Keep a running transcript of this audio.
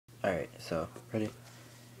Alright, so, ready?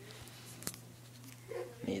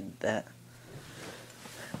 Need that.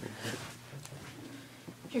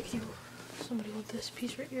 Here, can you, somebody hold this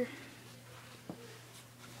piece right here?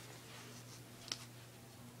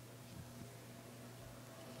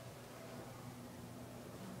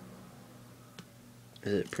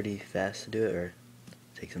 Is it pretty fast to do it, or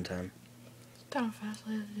take some time? It's kind of fast,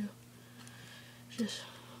 I have to do. Just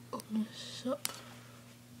open this up.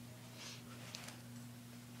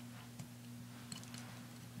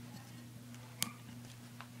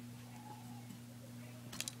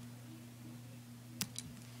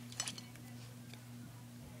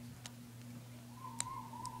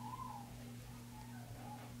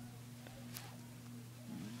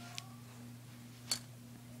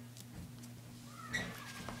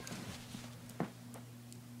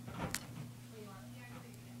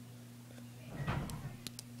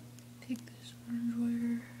 Take this orange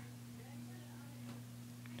wire.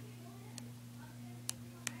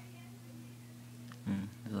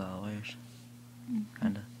 There's a lot of wires. Mm-hmm.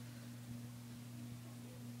 Kinda.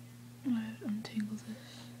 I have to untangle this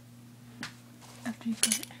after you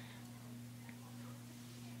cut it.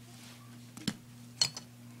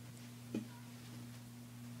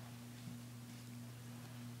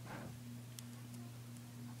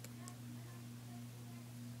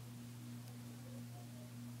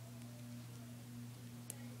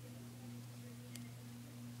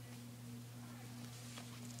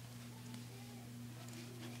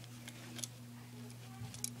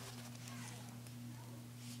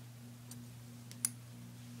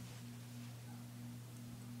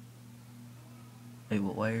 Wait,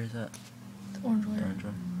 what wire is that? The orange wire. The orange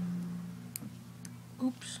one?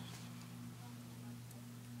 Oops.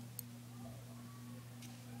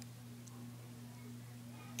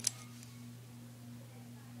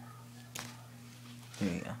 Here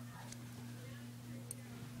you go.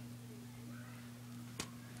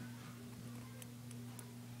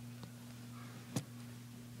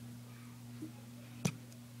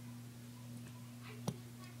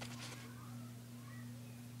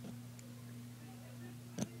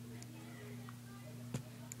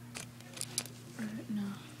 Right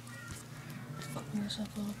now, fucking this up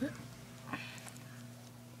a little bit.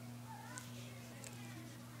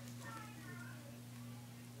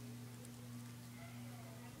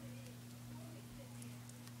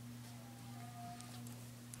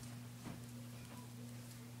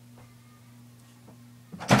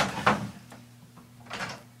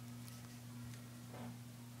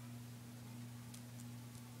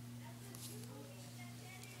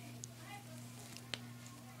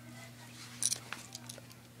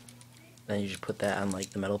 Then you just put that on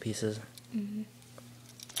like the metal pieces. Mm-hmm.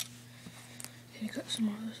 Can you cut some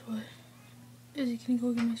more this way? Izzy, can you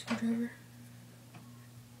go get my screwdriver?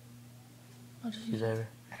 I'll just use Screwdriver?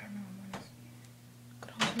 I don't know what it is.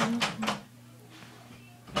 Cut off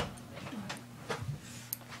the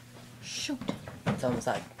Shoot. Tell them to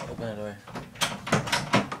stop. Open the door.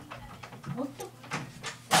 What the?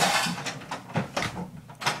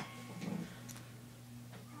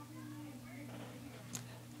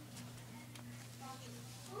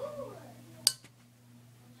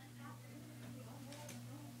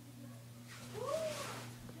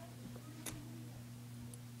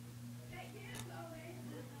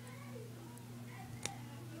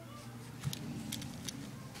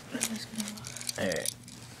 Alright.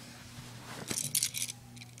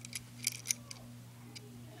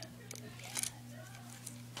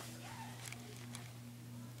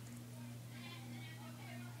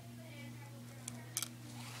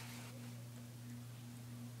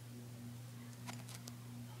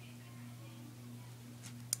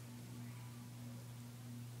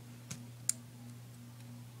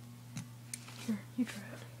 Here, you try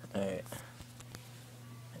it. Alright.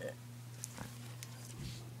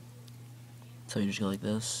 So you just go like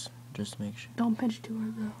this, just to make sure. Don't pinch too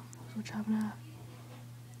hard though. So chop in half.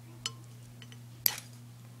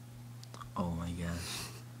 Oh my gosh.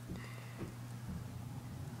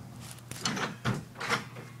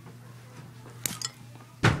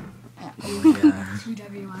 Oh my gosh.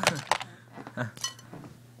 Whatever you want.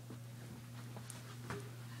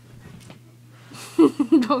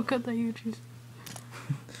 Don't cut that huge piece.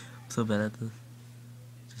 I'm so bad at this.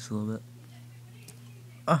 Just a little bit.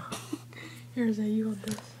 Oh. Here's a you hold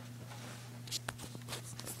this.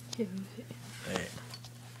 Here, let me see. Alright.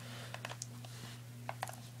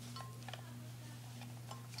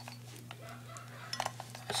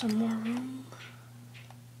 Some more room.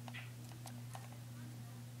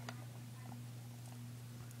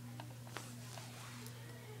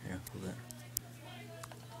 Here, hold that.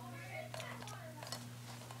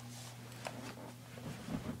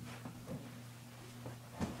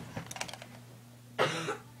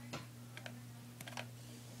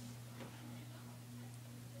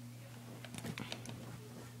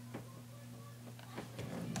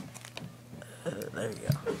 There you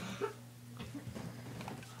go.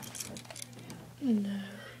 No,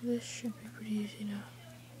 this should be pretty easy now.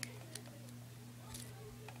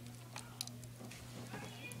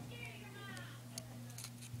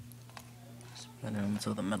 Spin them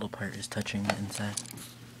so the metal part is touching the inside.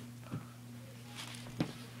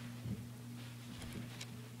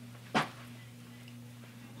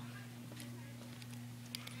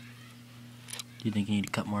 Do you think you need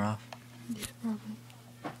to cut more off? Yeah, probably.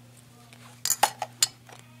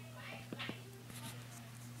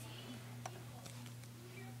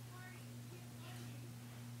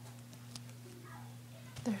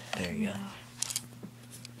 There you go.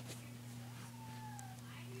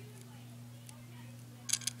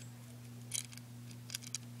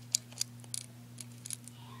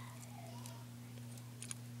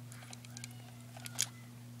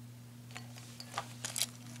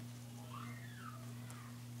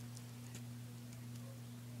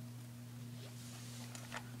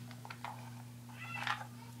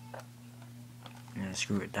 I'm gonna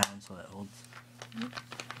screw it down so that holds. Yep.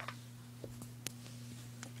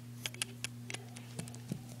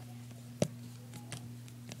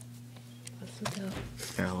 Let's look out.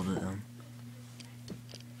 Here, hold it down.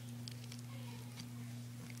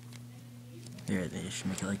 Here, they should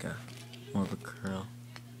make it like a more of a curl.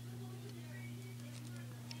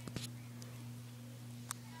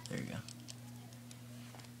 There you go.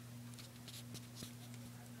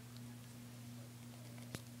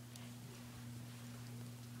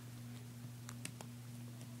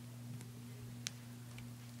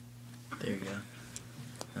 There you go.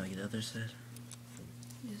 Now get the other side.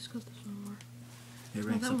 Yeah, just cut this one more. It Well,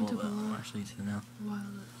 ranks that up a one little took bit. a I'll lot. actually to now. A while.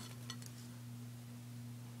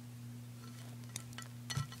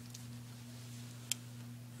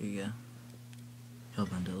 There you go. He'll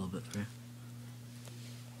bend it a little bit for you.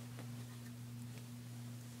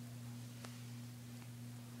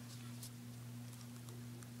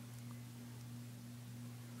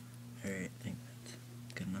 Alright, I think that's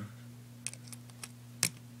good enough.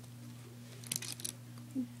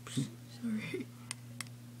 Oops, sorry.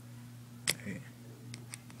 Alright.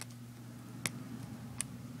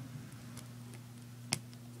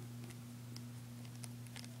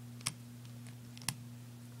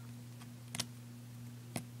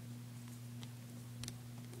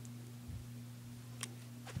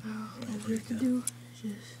 All there we you have to go. do is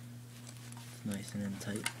just Nice and then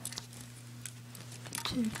tight.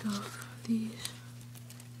 take off these.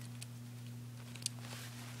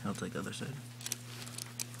 I'll take the other side.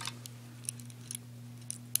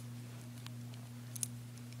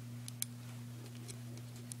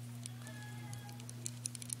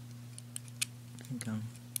 Okay.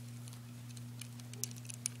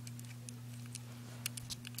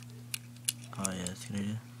 Oh yeah, that's a good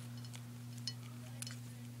idea.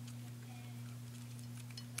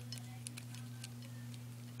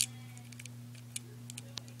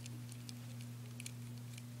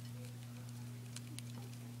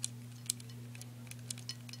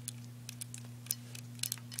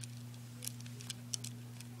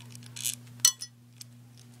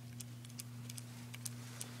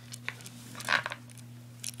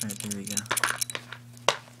 Alright, there we go.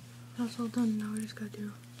 That's all done. Now we just gotta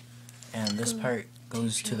do And this part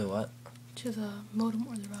goes to the what? to the modem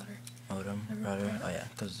or the router. Modem, The router. router. Oh yeah,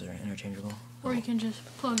 because they're interchangeable. Or you can just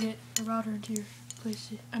plug it, the router into your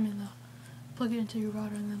PlayStation. Plug it into your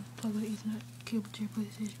router and then plug the Ethernet cable to your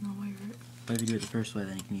PlayStation and wire it. But if you do it the first way,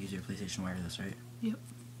 then you can use your PlayStation wireless, right? Yep.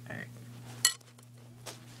 Alright.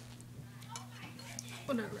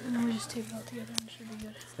 Whatever. And then we just tape it all together and it should be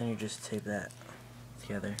good. Then you just tape that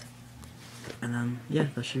together. And yeah,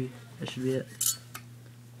 that should be it.